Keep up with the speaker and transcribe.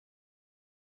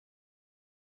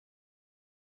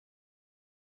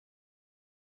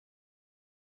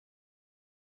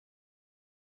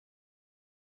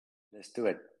Let's do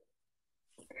it.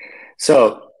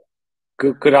 So,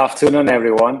 good afternoon,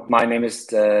 everyone. My name is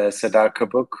Serdar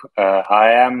Cabuk.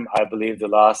 I believe, the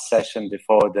last session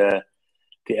before the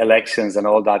elections and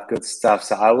all that good stuff.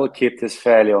 So I will keep this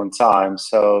fairly on time.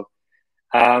 So,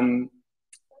 a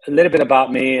little bit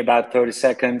about me, about 30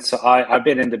 seconds. So I've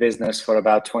been in the business for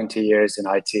about 20 years in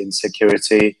IT and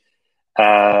security.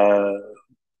 The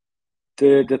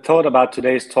thought about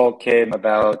today's talk came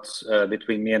about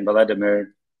between me and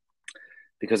Vladimir,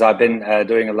 because I've been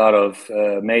doing a lot of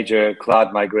major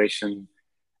cloud migration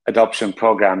adoption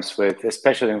programs with,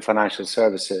 especially in financial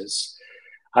services.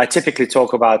 I typically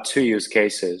talk about two use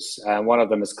cases. One of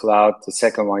them is cloud. The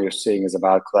second one you're seeing is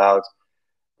about cloud.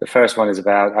 The first one is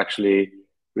about actually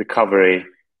recovery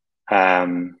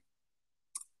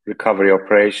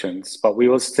operations, but we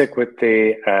will stick with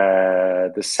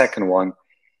the second one.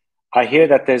 I hear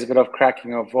that there's a bit of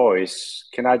cracking of voice.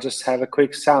 Can I just have a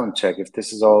quick sound check if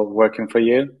this is all working for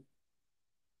you?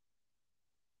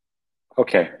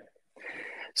 Okay.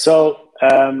 So,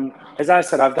 as I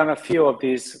said, I've done a few of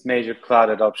these major cloud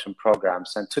adoption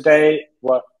programs. And today,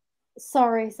 what?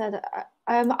 Sorry, Serdar.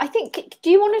 I think, do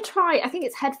you want to try, I think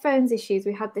it's headphones issues.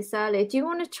 We had this earlier. Do you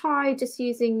want to try just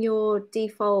using your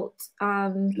default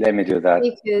let me do that.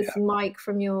 Speakers mic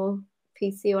from your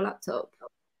PC or laptop?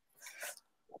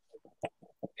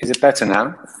 Is it better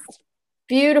now?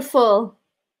 Beautiful.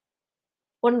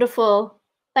 Wonderful.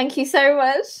 Thank you so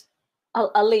much.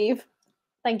 I'll leave.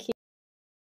 Thank you.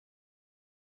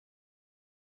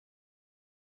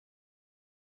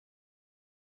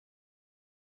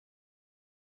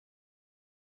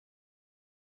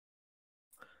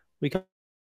 We can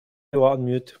go on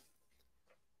mute.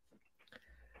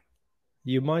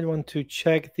 You might want to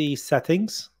check the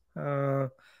settings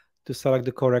to select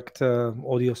the correct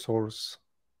audio source.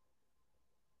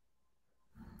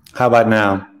 How about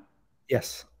now?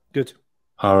 Yes, good.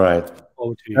 All right.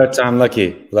 Over to you. Third time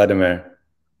lucky, Vladimir.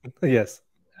 Yes.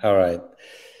 All right.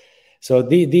 So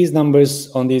these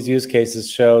numbers on these use cases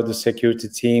show the security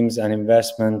teams and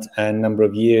investment and number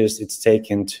of years it's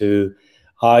taken to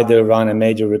either run a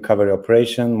major recovery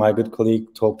operation. My good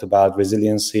colleague talked about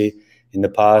resiliency in the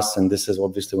past, and this is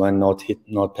obviously when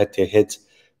NotPetya hit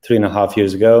 3.5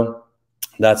 years ago.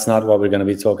 That's not what we're going to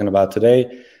be talking about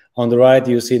today. On the right,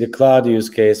 you see the cloud use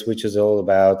case, which is all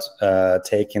about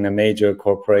taking a major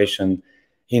corporation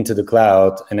into the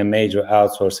cloud and a major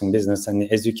outsourcing business. And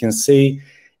as you can see,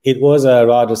 it was a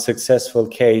rather successful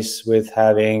case with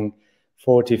having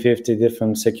 40, 50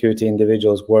 different security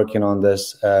individuals working on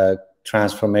this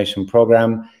transformation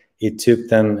program. It took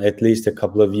them at least a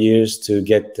couple of years to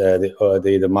get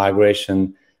the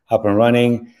migration up and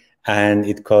running. And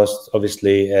it cost,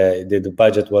 obviously, the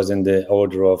budget was in the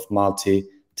order of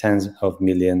tens of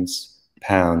millions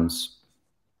pounds.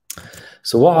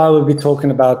 So what I will be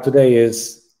talking about today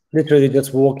is literally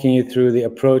just walking you through the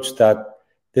approach that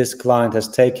this client has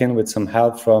taken with some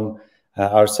help from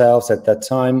ourselves at that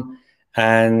time,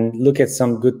 and look at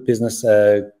some good business,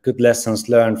 good lessons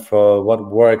learned for what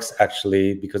works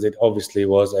actually, because it obviously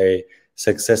was a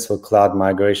successful cloud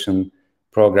migration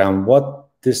program. What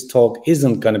this talk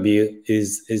isn't going to be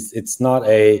is it's not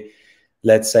a,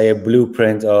 let's say, a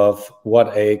blueprint of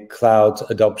what a cloud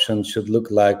adoption should look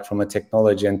like from a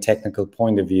technology and technical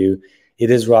point of view.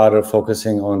 It is rather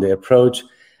focusing on the approach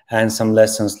and some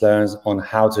lessons learned on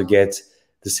how to get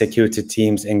the security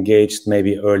teams engaged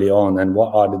maybe early on, and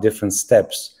what are the different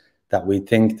steps that we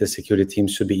think the security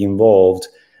teams should be involved,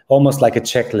 almost like a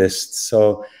checklist.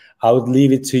 So I would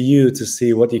leave it to you to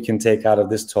see what you can take out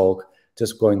of this talk,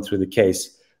 just going through the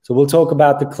case. So we'll talk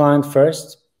about the client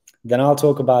first. Then I'll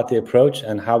talk about the approach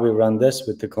and how we run this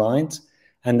with the client.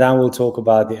 And then we'll talk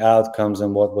about the outcomes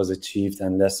and what was achieved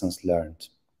and lessons learned.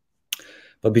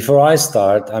 But before I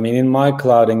start, I mean, in my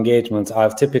cloud engagements,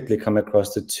 I've typically come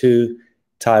across the two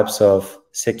types of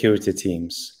security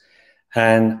teams.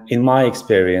 And in my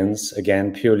experience,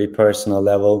 again, purely personal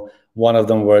level, one of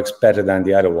them works better than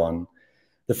the other one.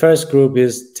 The first group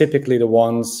is typically the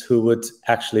ones who would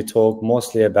actually talk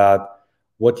mostly about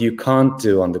what you can't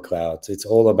do on the cloud. It's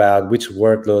all about which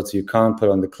workloads you can't put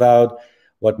on the cloud,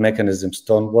 what mechanisms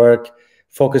don't work,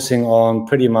 focusing on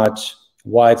pretty much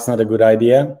why it's not a good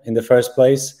idea in the first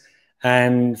place,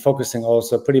 and focusing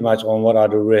also pretty much on what are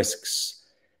the risks.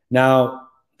 Now,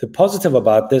 the positive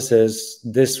about this is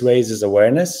this raises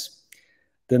awareness.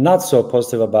 The not so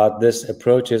positive about this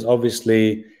approach is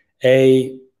obviously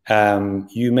A,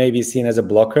 you may be seen as a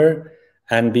blocker,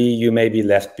 and B, you may be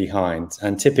left behind.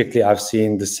 And typically I've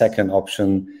seen the second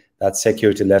option, that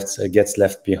security gets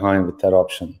left behind with that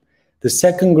option. The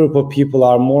second group of people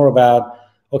are more about,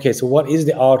 okay, so what is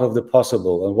the art of the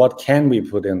possible, and what can we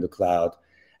put in the cloud,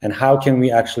 and how can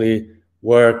we actually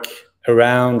work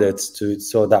around it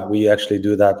so that we actually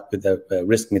do that with the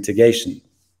risk mitigation.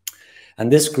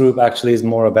 And this group actually is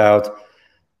more about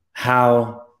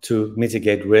how to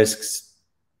mitigate risks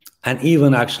and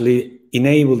even actually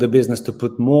enable the business to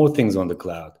put more things on the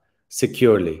cloud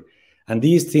securely. And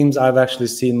these teams I've actually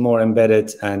seen more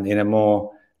embedded and in a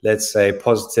more, let's say,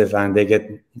 positive, and they get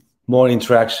more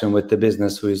interaction with the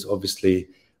business, who is obviously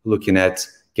looking at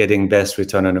getting best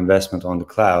return on investment on the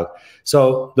cloud.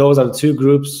 So those are the two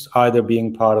groups, either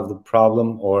being part of the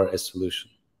problem or a solution.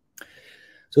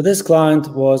 So this client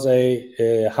was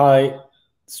a high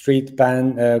street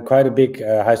brand, quite a big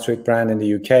high street brand in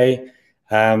the UK.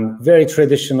 Very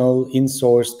traditional,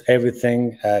 insourced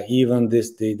everything. Even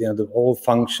the all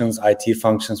functions, IT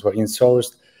functions were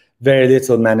insourced. Very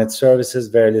little managed services,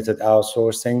 very little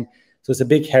outsourcing. So it's a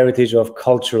big heritage of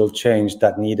cultural change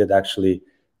that needed actually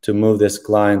to move this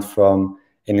client from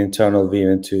an internal view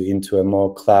into a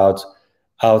more cloud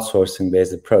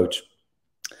outsourcing-based approach.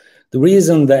 The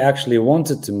reason they actually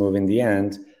wanted to move in the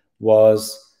end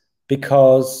was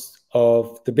because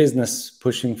of the business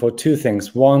pushing for two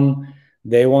things. One,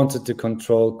 they wanted to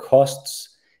control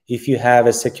costs. If you have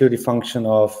a security function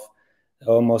of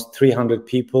almost 300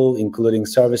 people, including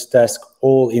service desk,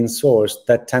 all insourced,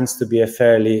 that tends to be a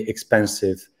fairly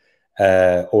expensive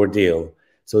ordeal.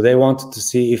 So they wanted to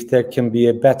see if there can be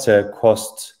a better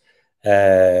cost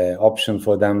option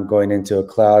for them going into a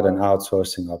cloud and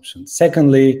outsourcing option.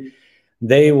 Secondly,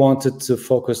 they wanted to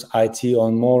focus IT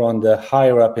on more on the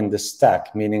higher up in the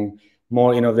stack, meaning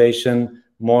more innovation,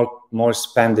 more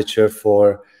expenditure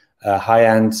for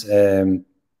high-end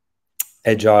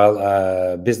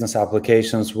agile business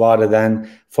applications, rather than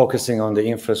focusing on the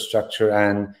infrastructure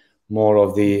and more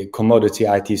of the commodity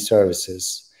IT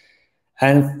services.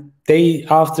 And they,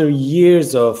 after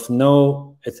years of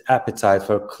no appetite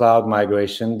for cloud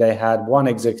migration, they had one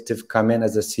executive come in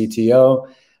as a CTO,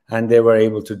 and they were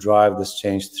able to drive this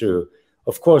change through.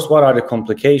 Of course, what are the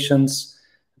complications?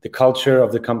 The culture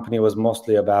of the company was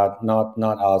mostly about not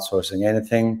outsourcing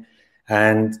anything.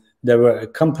 And there were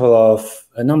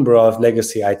a number of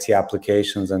legacy IT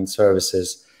applications and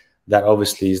services that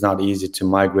obviously is not easy to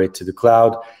migrate to the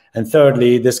cloud. And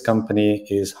thirdly, this company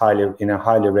is in a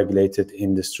highly regulated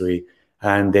industry,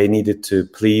 and they needed to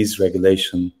please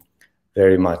regulation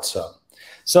very much so.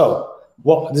 So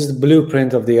this is the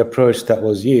blueprint of the approach that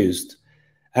was used.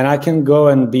 And I can go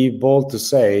and be bold to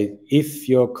say, if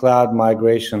your cloud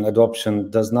migration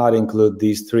adoption does not include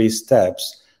these 3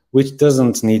 steps, which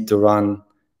doesn't need to run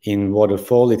in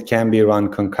waterfall, it can be run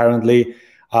concurrently,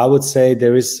 I would say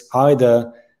there is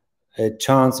either a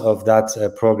chance of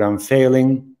that program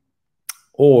failing,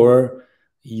 or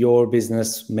your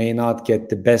business may not get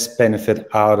the best benefit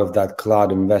out of that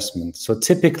cloud investment. So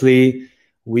typically,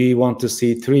 we want to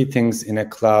see 3 things in a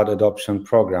cloud adoption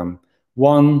program.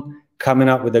 1, coming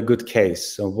up with a good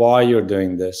case. So why you're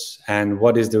doing this, and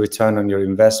what is the return on your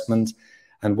investment,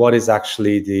 and what is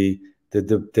actually the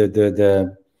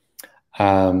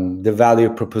value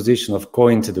proposition of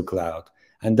going to the cloud.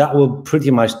 And that will pretty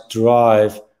much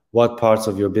drive what parts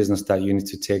of your business that you need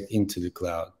to take into the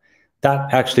cloud.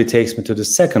 That actually takes me to the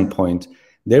second point.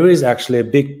 There is actually a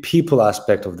big people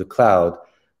aspect of the cloud,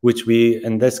 which we,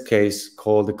 in this case,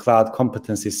 call the Cloud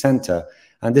Competency Center.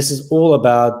 And this is all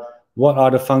about what are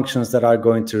the functions that are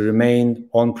going to remain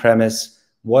on-premise,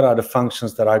 what are the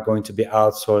functions that are going to be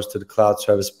outsourced to the cloud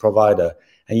service provider.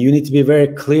 And you need to be very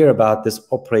clear about this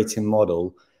operating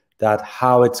model, that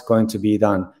how it's going to be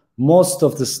done. Most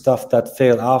of the stuff that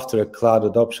fail after a cloud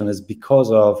adoption is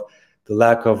because of the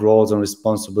lack of roles and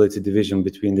responsibility division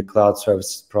between the cloud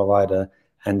service provider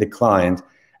and the client.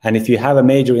 And if you have a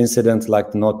major incident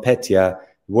like the NotPetya,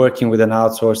 working with an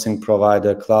outsourcing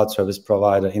provider, cloud service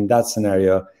provider, in that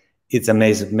scenario, it's a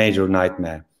major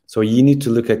nightmare. So you need to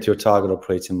look at your target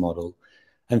operating model.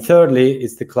 And thirdly,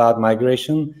 it's the cloud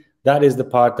migration. That is the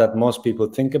part that most people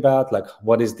think about, like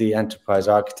what is the enterprise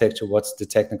architecture, what's the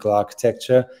technical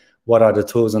architecture, what are the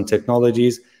tools and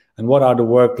technologies, and what are the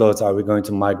workloads are we going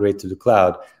to migrate to the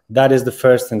cloud? That is the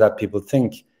first thing that people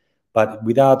think. But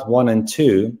without 1 and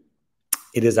 2,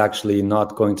 it is actually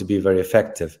not going to be very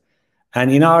effective. And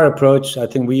in our approach, I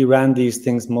think we ran these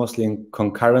things mostly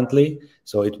concurrently.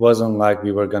 So it wasn't like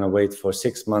we were going to wait for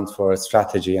 6 months for a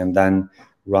strategy and then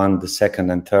run the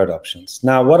second and third options.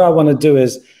 Now, what I want to do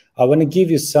is I want to give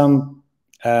you some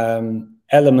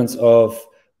elements of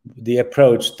the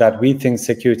approach that we think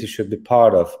security should be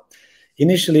part of.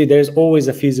 Initially, there's always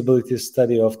a feasibility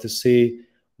study to see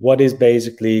what is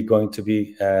basically going to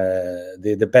be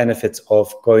the benefits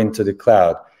of going to the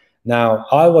cloud. Now,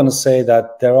 I want to say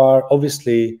that there are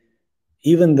obviously,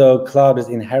 even though cloud is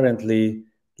inherently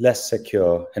less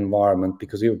secure environment,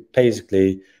 because you're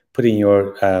basically putting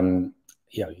your,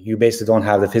 you basically don't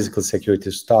have the physical security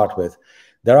to start with.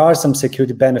 There are some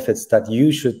security benefits that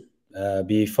you should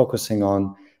be focusing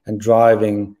on and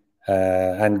driving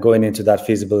and going into that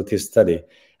feasibility study.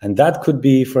 And that could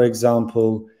be, for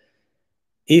example,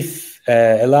 if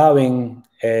allowing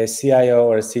a CIO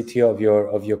or a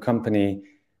CTO of your company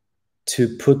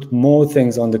to put more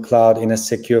things on the cloud in a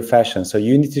secure fashion. So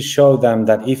you need to show them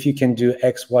that if you can do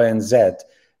X, Y, and Z,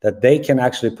 that they can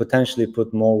actually potentially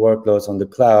put more workloads on the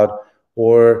cloud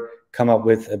or come up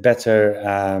with a better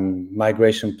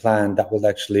migration plan that will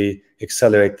actually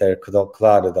accelerate their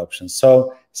cloud adoption.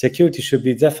 So security should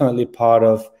be definitely part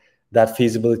of that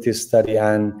feasibility study,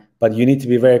 but you need to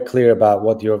be very clear about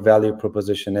what your value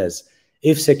proposition is.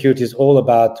 If security is all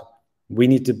about, we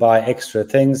need to buy extra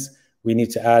things, we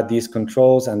need to add these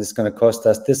controls, and it's going to cost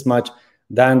us this much,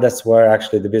 then that's where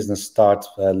actually the business starts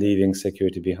leaving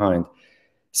security behind.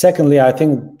 Secondly, I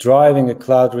think driving a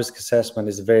cloud risk assessment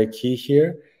is very key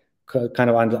here, kind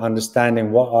of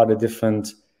understanding what are the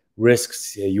different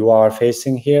risks you are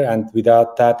facing here. And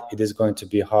without that, it is going to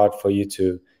be hard for you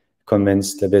to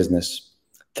convince the business.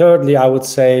 Thirdly, I would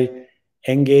say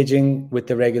engaging with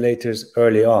the regulators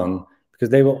early on, because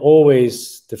they will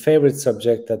always, the favorite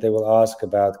subject that they will ask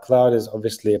about cloud is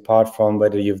obviously, apart from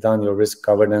whether you've done your risk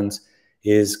governance,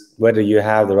 is whether you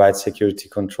have the right security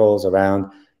controls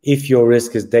around. If your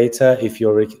risk is data, if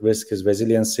your risk is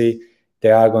resiliency,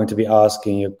 they are going to be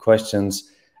asking you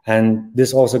questions. And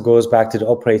this also goes back to the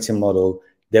operating model.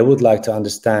 They would like to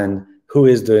understand who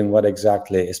is doing what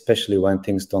exactly, especially when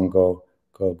things don't go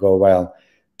well.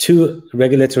 Two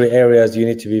regulatory areas you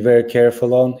need to be very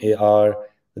careful on are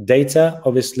data,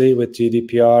 obviously with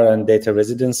GDPR and data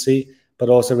residency, but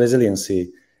also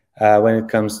resiliency when it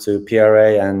comes to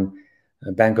PRA and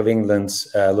Bank of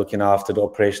England's looking after the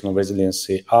operational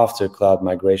resiliency after cloud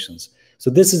migrations. So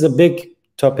this is a big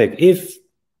topic. If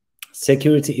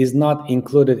security is not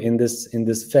included in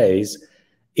this phase,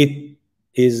 it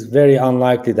is very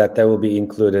unlikely that they will be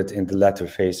included in the latter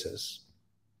phases.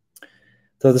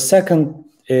 So the second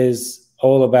is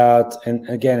all about, and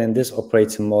again, in this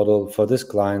operating model for this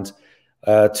client,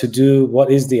 to do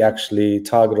what is the actually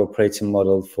target operating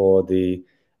model for the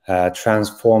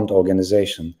transformed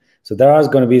organization. So there are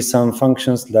going to be some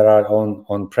functions that are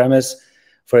on premise.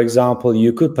 For example,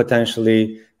 you could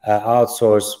potentially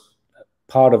outsource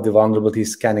part of the vulnerability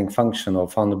scanning function or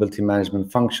vulnerability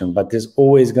management function, but there's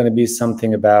always going to be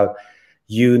something about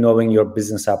you knowing your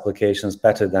business applications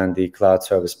better than the cloud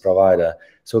service provider.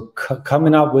 So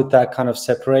coming up with that kind of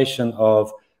separation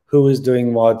of who is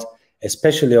doing what,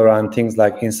 especially around things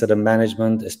like incident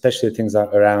management, especially things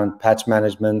around patch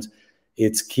management,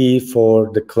 it's key for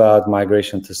the cloud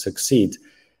migration to succeed.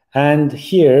 And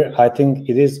here, I think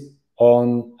it is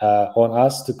on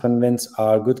us to convince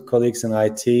our good colleagues in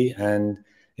IT and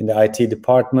in the IT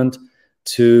department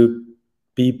to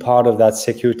be part of that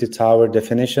security tower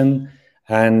definition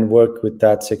and work with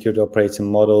that security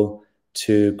operating model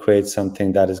to create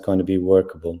something that is going to be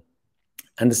workable.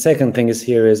 And the second thing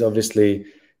is obviously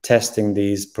testing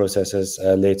these processes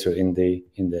later in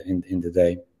the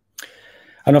day.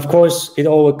 And of course, it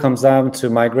all comes down to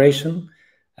migration.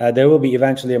 There will be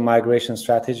eventually a migration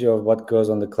strategy of what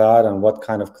goes on the cloud and what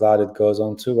kind of cloud it goes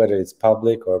on to, whether it's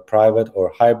public or private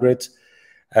or hybrid.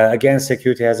 Again,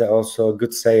 security has also a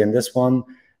good say in this one.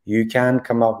 You can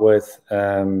come up with,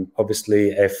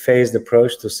 obviously, a phased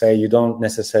approach to say you don't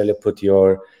necessarily put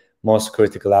your most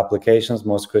critical applications,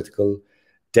 most critical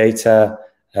data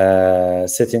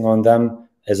sitting on them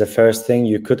as a first thing.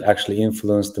 You could actually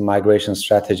influence the migration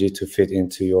strategy to fit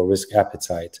into your risk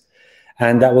appetite.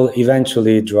 And that will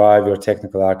eventually drive your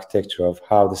technical architecture of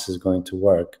how this is going to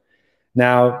work.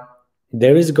 Now,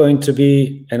 there is going to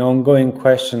be an ongoing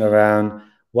question around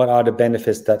what are the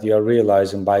benefits that you are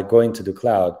realizing by going to the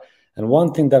cloud. And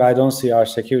one thing that I don't see our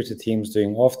security teams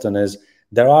doing often is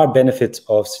there are benefits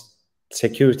of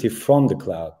security from the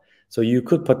cloud. So you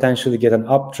could potentially get an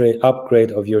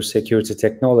upgrade of your security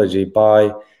technology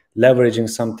by leveraging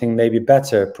something maybe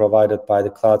better provided by the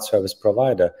cloud service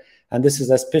provider. And this is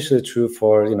especially true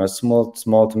for small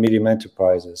to medium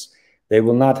enterprises. They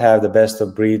will not have the best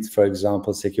of breed, for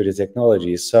example, security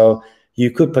technologies. So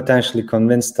you could potentially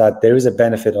convince that there is a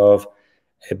benefit of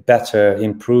a better,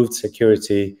 improved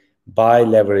security by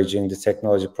leveraging the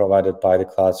technology provided by the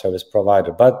cloud service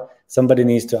provider. But somebody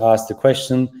needs to ask the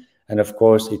question, and of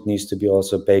course, it needs to be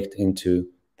also baked into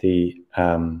the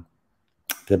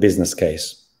business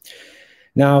case.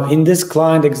 Now, in this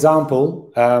client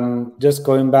example, just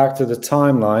going back to the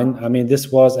timeline, I mean,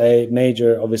 this was a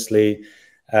major, obviously,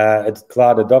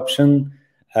 cloud adoption.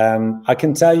 I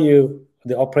can tell you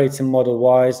the operating model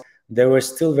wise, they were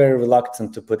still very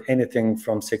reluctant to put anything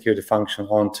from security function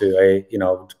onto a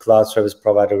cloud service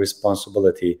provider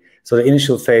responsibility. So the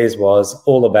initial phase was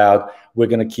all about we're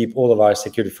going to keep all of our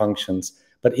security functions,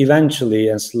 but eventually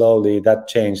and slowly that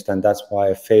changed, and that's why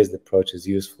a phased approach is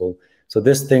useful. So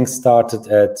this thing started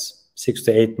at 6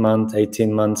 to 8 months,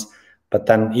 18 months, but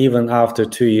then even after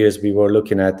 2 years, we were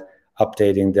looking at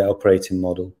updating the operating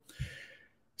model.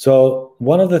 So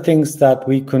one of the things that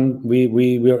we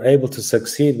were able to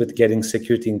succeed with getting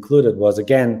security included was,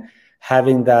 again,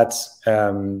 having that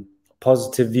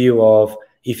positive view of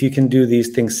if you can do these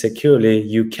things securely,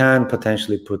 you can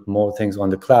potentially put more things on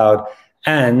the cloud,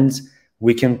 and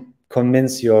we can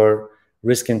convince your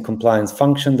risk and compliance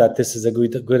function that this is a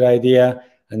good idea,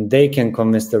 and they can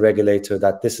convince the regulator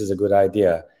that this is a good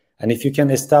idea. And if you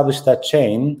can establish that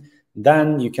chain,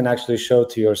 then you can actually show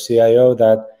to your CIO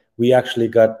that we actually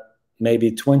got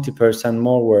maybe 20%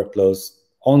 more workloads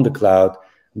on the cloud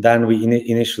than we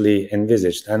initially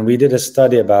envisaged. And we did a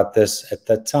study about this at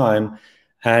that time,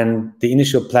 and the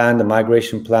initial plan, the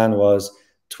migration plan, was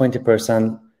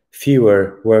 20%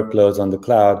 fewer workloads on the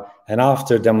cloud. And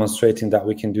after demonstrating that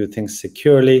we can do things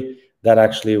securely, that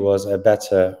actually was a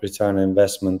better return on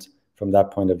investment from that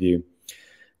point of view.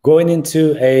 Going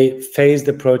into a phased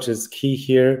approach is key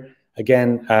here.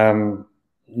 Again,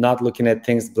 not looking at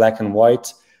things black and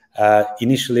white.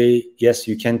 Initially, yes,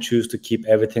 you can choose to keep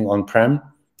everything on-prem.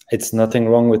 It's nothing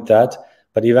wrong with that.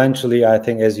 But eventually, I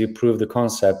think as you prove the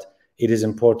concept, it is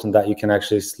important that you can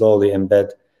actually slowly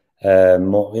embed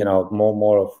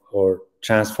more of, or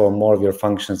transform more of your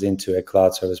functions into a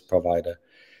cloud service provider.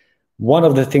 One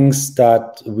of the things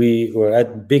that we were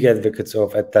big advocates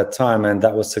of at that time, and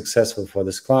that was successful for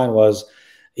this client, was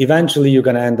eventually you're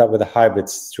going to end up with a hybrid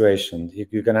situation.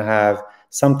 You're going to have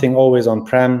something always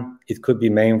on-prem. It could be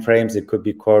mainframes, it could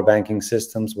be core banking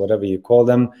systems, whatever you call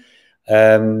them.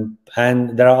 And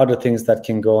there are other things that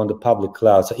can go on the public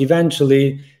cloud. So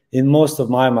eventually, in most of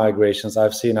my migrations,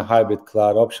 I've seen a hybrid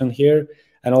cloud option here,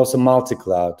 and also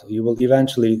multi-cloud. You will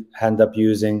eventually end up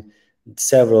using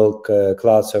several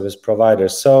cloud service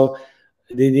providers. So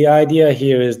the idea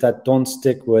here is that don't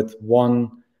stick with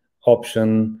one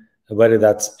option, whether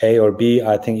that's A or B.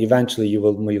 I think eventually you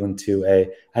will move into A.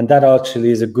 And that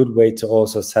actually is a good way to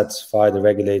also satisfy the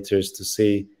regulators to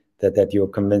see that you're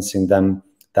convincing them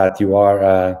that you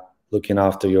are looking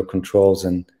after your controls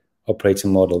and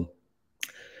operating model.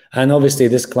 And obviously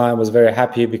this client was very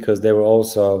happy because they were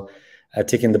also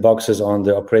ticking the boxes on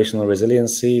the operational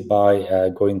resiliency by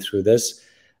going through this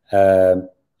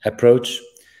approach.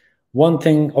 One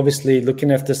thing, obviously,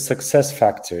 looking at the success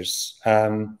factors,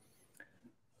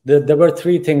 there were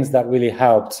 3 things that really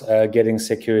helped getting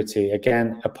security.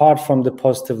 Again, apart from the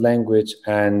positive language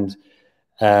and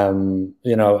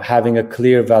having a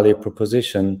clear value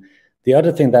proposition, the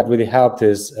other thing that really helped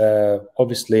is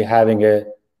obviously having a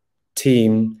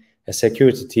team, a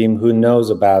security team who knows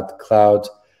about cloud,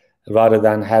 rather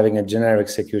than having a generic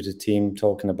security team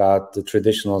talking about the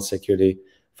traditional security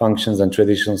functions and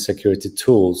traditional security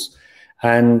tools.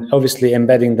 And obviously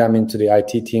embedding them into the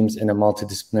IT teams in a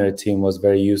multidisciplinary team was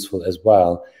very useful as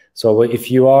well. So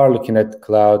if you are looking at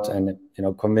cloud and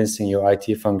convincing your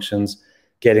IT functions,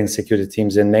 getting security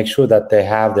teams in, make sure that they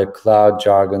have their cloud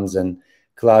jargons and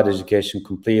cloud education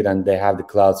complete, and they have the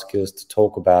cloud skills to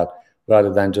talk about,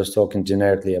 rather than just talking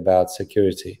generically about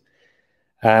security.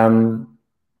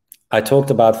 I talked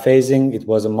about phasing. It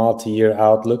was a multi-year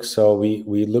outlook, so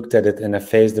we looked at it in a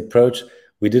phased approach.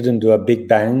 We didn't do a big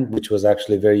bang, which was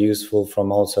actually very useful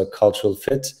from also a cultural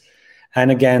fit.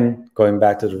 And again, going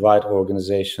back to the right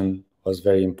organization was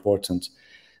very important.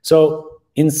 So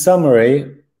in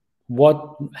summary,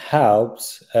 what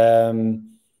helps? For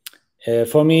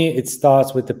me, it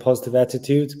starts with the positive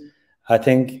attitude. I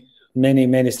think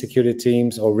many security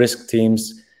teams or risk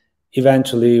teams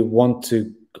eventually want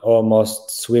to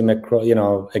almost swim across,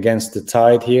 against the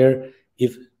tide here.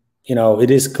 If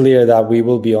it is clear that we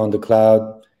will be on the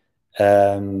cloud,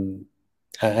 and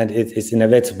it's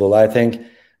inevitable. I think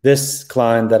this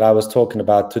client that I was talking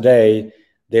about today,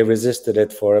 they resisted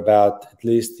it for about at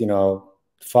least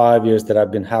 5 years that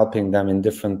I've been helping them in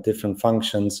different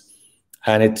functions,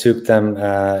 and it took them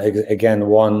again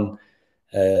one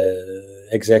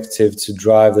executive to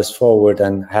drive this forward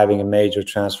and having a major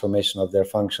transformation of their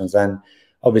functions. And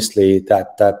obviously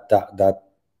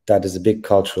that is a big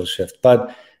cultural shift.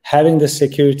 But having the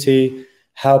security,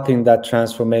 helping that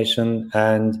transformation,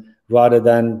 and rather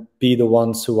than be the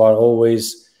ones who are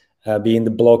always being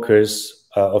the blockers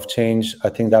of change. I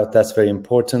think that's very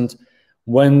important.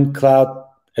 When cloud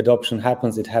adoption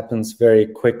happens, it happens very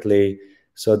quickly.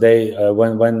 So they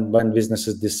when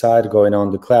businesses decide going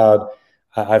on the cloud,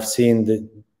 I've seen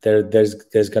that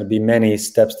there's going to be many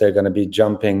steps they're going to be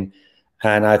jumping,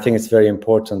 and I think it's very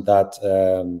important that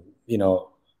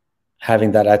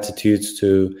having that attitude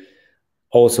to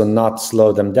also not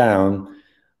slow them down.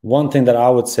 One thing that I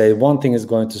would say, one thing is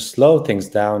going to slow things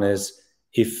down is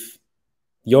if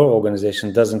your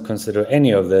organization doesn't consider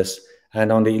any of this,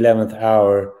 and on the 11th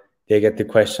hour they get the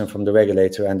question from the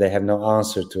regulator and they have no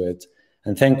answer to it.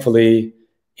 And thankfully,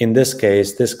 in this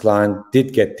case, this client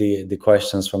did get the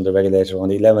questions from the regulator on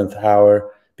the 11th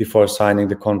hour before signing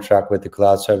the contract with the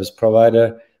cloud service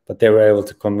provider, but they were able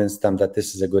to convince them that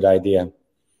this is a good idea.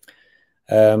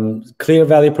 Clear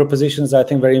value propositions, I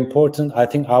think, very important. I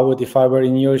think I would, if I were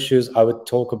in your shoes, I would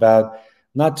talk about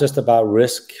not just about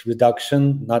risk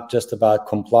reduction, not just about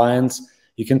compliance.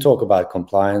 You can talk about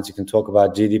compliance, you can talk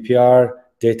about GDPR,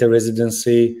 data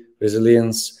residency,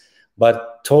 resilience,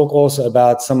 but talk also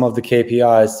about some of the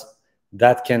KPIs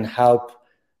that can help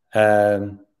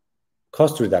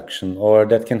cost reduction, or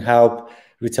that can help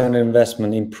return on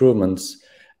investment improvements.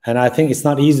 And I think it's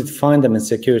not easy to find them in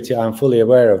security. I'm fully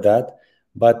aware of that.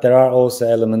 But there are also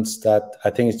elements that I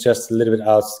think it's just a little bit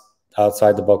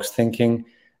outside the box thinking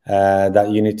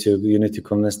that you need to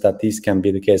convince that these can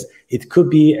be the case. It could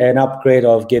be an upgrade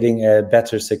of getting a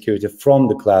better security from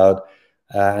the cloud,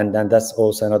 and then that's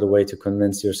also another way to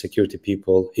convince your security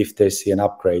people if they see an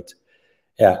upgrade.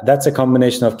 Yeah, that's a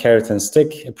combination of carrot and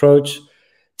stick approach.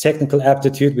 Technical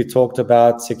aptitude, we talked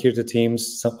about. Security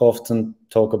teams often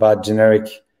talk about generic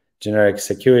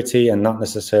security and not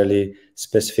necessarily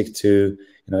specific to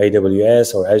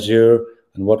AWS or Azure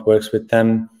and what works with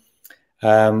them.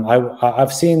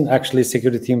 I've seen actually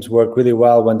security teams work really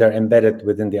well when they're embedded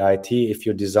within the IT. If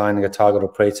you're designing a target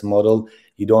operating model,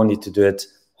 you don't need to do it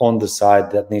on the side.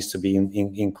 That needs to be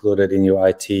included in your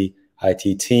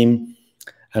IT team.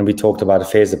 And we talked about a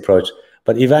phased approach.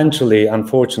 But eventually,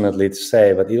 unfortunately to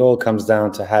say, but it all comes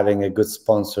down to having a good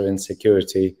sponsor in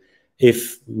security.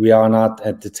 If we are not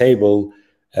at the table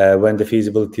when the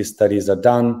feasibility studies are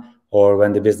done or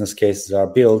when the business cases are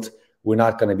built, we're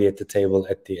not going to be at the table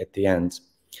at the end.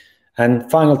 And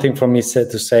final thing for me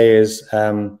to say is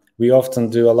we often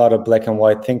do a lot of black and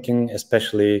white thinking,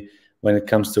 especially when it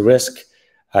comes to risk.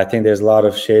 I think there's a lot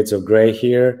of shades of gray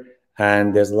here,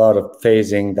 and there's a lot of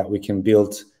phasing that we can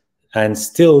build and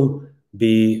still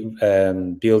build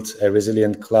a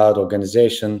resilient cloud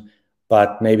organization,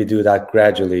 but maybe do that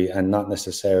gradually and not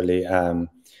necessarily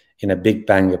in a big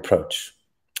bang approach.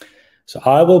 So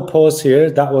I will pause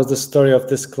here. That was the story of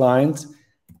this client.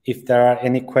 If there are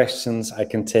any questions, I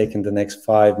can take in the next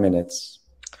 5 minutes.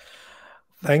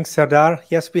 Thanks, Serdar.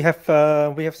 Yes, we have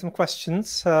some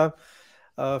questions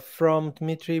from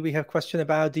Dmitry. We have a question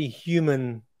about the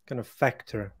human kind of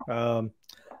factor,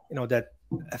 that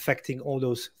affecting all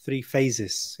those three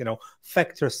phases.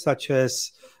 Factors such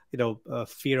as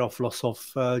fear of loss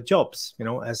of jobs.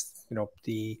 As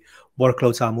the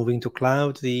workloads are moving to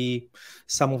cloud,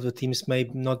 some of the teams may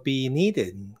not be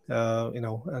needed,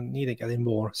 needing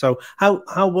anymore. So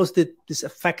how was this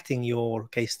affecting your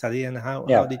case study, and how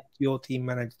did your team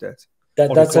manage that?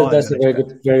 That's a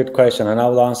very good question, and I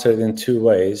will answer it in two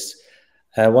ways.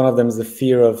 One of them is the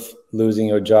fear of losing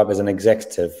your job as an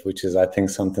executive, which is, I think,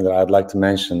 something that I'd like to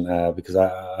mention because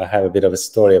I have a bit of a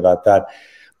story about that.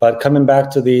 But coming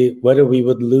back to whether we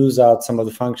would lose out some of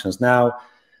the functions. Now,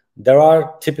 there is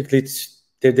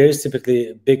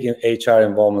typically big HR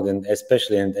involvement,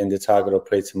 especially in the target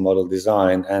operating model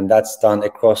design, and that's done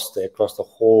across the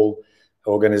whole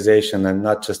organization and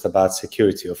not just about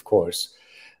security, of course.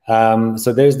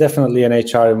 So there's definitely an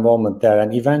HR involvement there,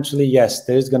 and eventually, yes,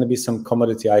 there's going to be some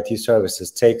commodity IT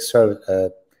services. Take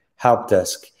help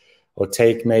desk, or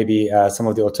take maybe some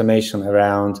of the automation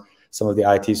around some of the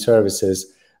IT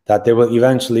services that they will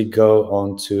eventually go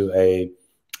on to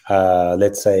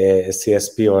let's say a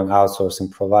CSP or an outsourcing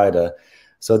provider.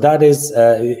 So that is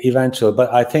eventual.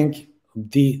 But I think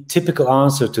the typical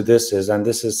answer to this is, and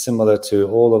this is similar to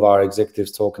all of our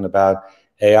executives talking about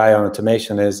AI and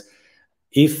automation, is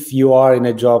if you are in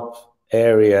a job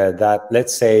area that,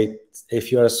 let's say,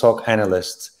 if you're a SOC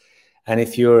analyst, and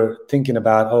if you're thinking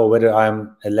about, whether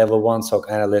I'm a level 1 SOC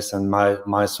analyst and my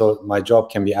job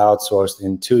can be outsourced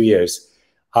in 2 years,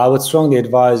 I would strongly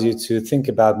advise you to think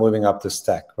about moving up the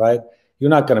stack, right? You're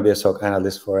not going to be a SOC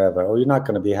analyst forever, or you're not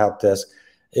going to be a help desk.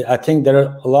 I think there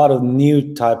are a lot of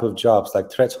new type of jobs like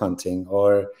threat hunting,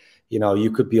 or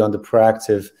you could be on the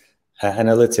proactive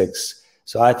analytics.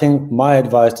 So I think my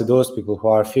advice to those people who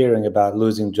are fearing about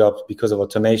losing jobs because of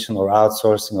automation or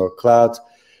outsourcing or cloud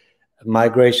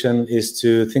migration is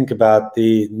to think about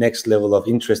the next level of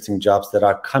interesting jobs that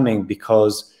are coming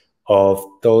because of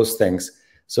those things.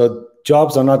 So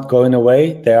jobs are not going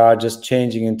away. They are just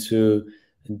changing into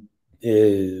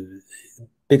a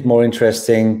bit more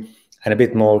interesting and a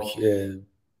bit more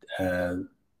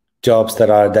jobs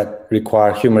that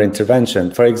require human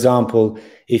intervention. For example,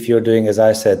 if you're doing, as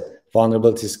I said,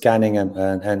 vulnerability scanning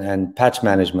and patch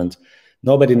management,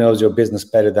 nobody knows your business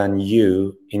better than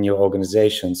you in your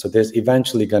organization. So there's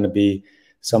eventually going to be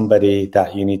somebody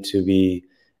that you need to be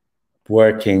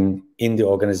working in the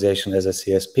organization as a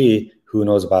CSP who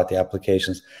knows about the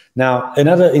applications. Now,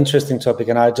 another interesting topic,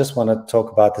 and I just want to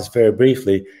talk about this very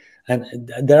briefly, and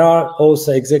there are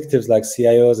also executives like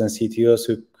CIOs and CTOs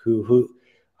who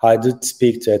I did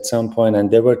speak to at some point,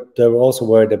 and they were also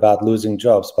worried about losing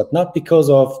jobs, but not because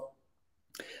of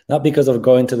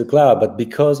going to the cloud, but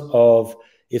because of,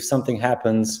 if something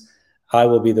happens, I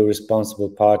will be the responsible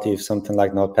party. If something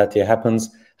like NotPetya happens,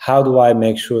 how do I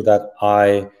make sure that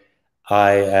I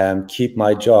keep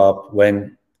my job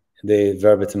when the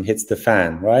verbatim hits the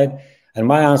fan, right? And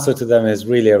my answer to them is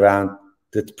really around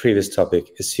the previous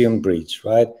topic, assume breach,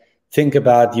 right? Think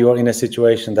about, you're in a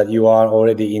situation that you are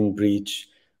already in breach.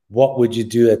 What would you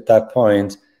do at that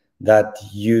point that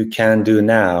you can do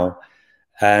now?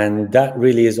 And that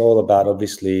really is all about,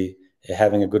 obviously,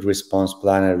 having a good response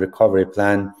plan, a recovery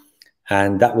plan,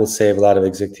 and that will save a lot of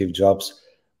executive jobs.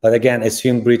 But again,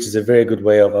 assume breach is a very good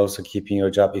way of also keeping your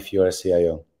job if you're a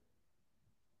CIO.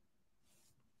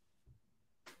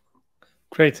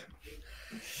 Great.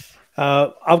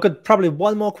 I've got probably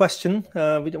one more question.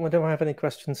 We don't have any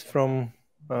questions from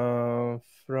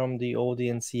the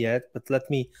audience yet, but let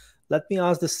me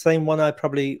ask the same one I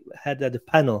probably had at the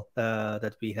panel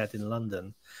that we had in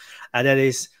London, and that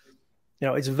is,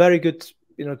 it's very good,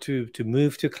 to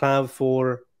move to cloud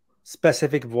for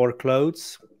specific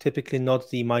workloads. Typically not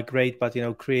the migrate, but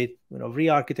create,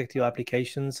 re-architect your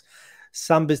applications.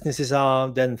 Some businesses are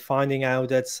then finding out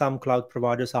that some cloud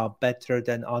providers are better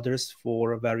than others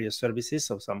for various services.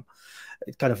 So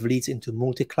it kind of leads into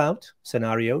multi-cloud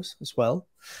scenarios as well.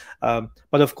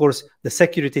 But of course, the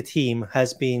security team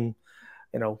has been,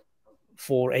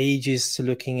 for ages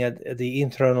looking at the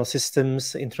internal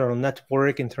systems, internal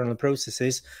network, internal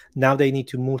processes. Now they need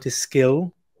to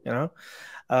multi-skill,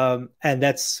 and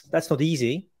that's not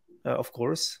easy, of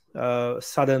course.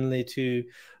 Suddenly to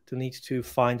need to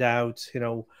find out,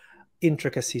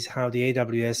 intricacies how the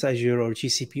AWS, Azure, or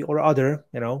GCP or other,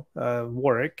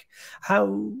 work.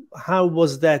 How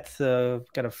was that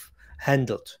kind of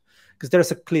handled? Because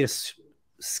there's a clear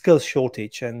skill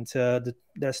shortage, and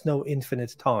there's no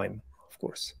infinite time, of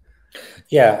course.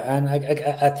 Yeah, and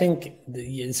I think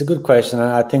it's a good question,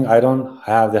 and I think I don't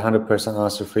have the 100%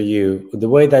 answer for you. The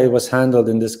way that it was handled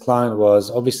in this client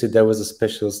was, obviously there was a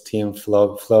specialist team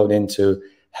flowed in to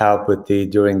help with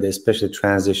during the especially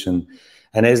transition,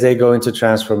 and as they go into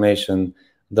transformation,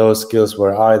 those skills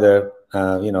were either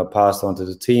passed on to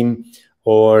the team,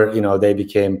 or they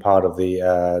became part of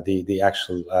the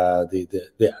actual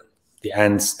the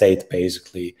end state,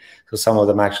 basically. So some of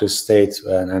them actually stayed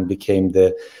and became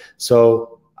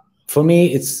so for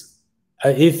me, it's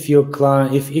if your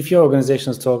client, if your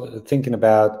organization is thinking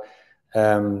about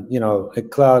a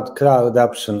cloud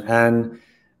adoption, and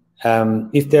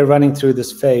if they're running through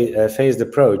this phased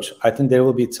approach, I think there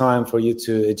will be time for you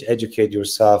to educate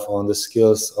yourself on the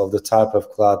skills of the type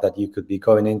of cloud that you could be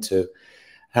going into.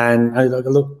 And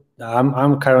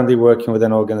I'm currently working with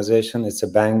an organization. It's a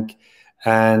bank,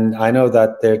 and I know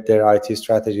that their IT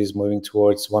strategy is moving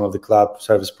towards one of the cloud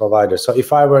service providers. So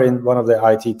if I were in one of the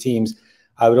IT teams,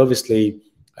 I would obviously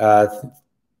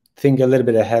think a little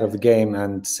bit ahead of the game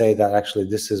and say that actually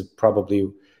this is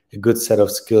probably a good set of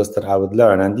skills that I would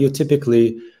learn. And you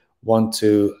typically want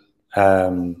to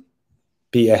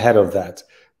be ahead of that.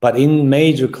 But in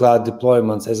major cloud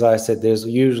deployments, as I said, there's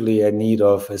usually a need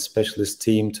of a specialist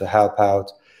team to help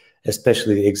out,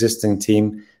 especially the existing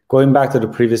team. Going back to the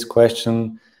previous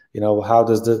question, how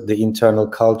does the internal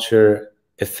culture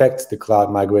affect the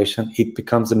cloud migration? It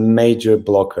becomes a major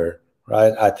blocker,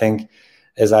 right? I think,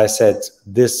 as I said,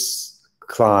 this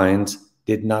client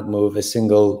did not move a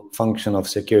single function of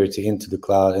security into the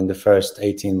cloud in the first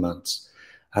 18 months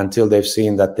until they've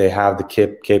seen that they have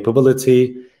the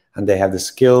capability, and they have the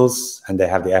skills, and they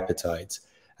have the appetite.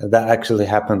 And that actually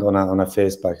happened on a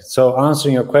phase bucket. So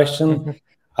answering your question,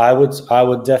 I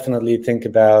would definitely think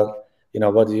about, a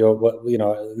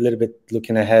little bit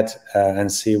looking ahead and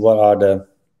see what are the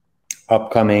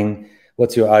upcoming,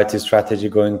 what's your IT strategy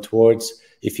going towards.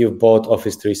 if you've bought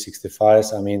Office 365,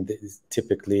 I mean,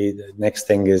 typically the next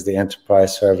thing is the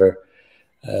enterprise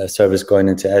service going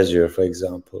into Azure, for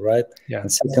example, right? Yeah.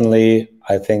 And secondly,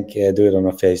 I think do it on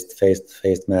a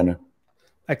phased manner.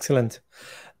 Excellent.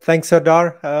 Thanks,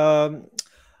 Serdar.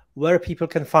 Where people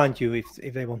can find you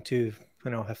if they want to,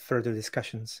 have further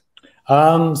discussions.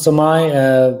 So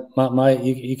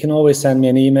you can always send me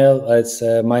an email. It's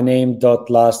my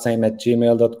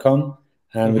name.lastname@gmail.com,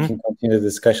 and we can continue the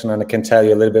discussion, and I can tell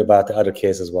you a little bit about the other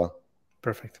case as well.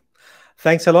 Perfect.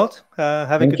 Thanks a lot.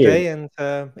 Have a good day, and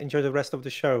enjoy the rest of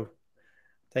the show.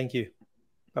 Thank you.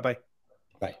 Bye-bye.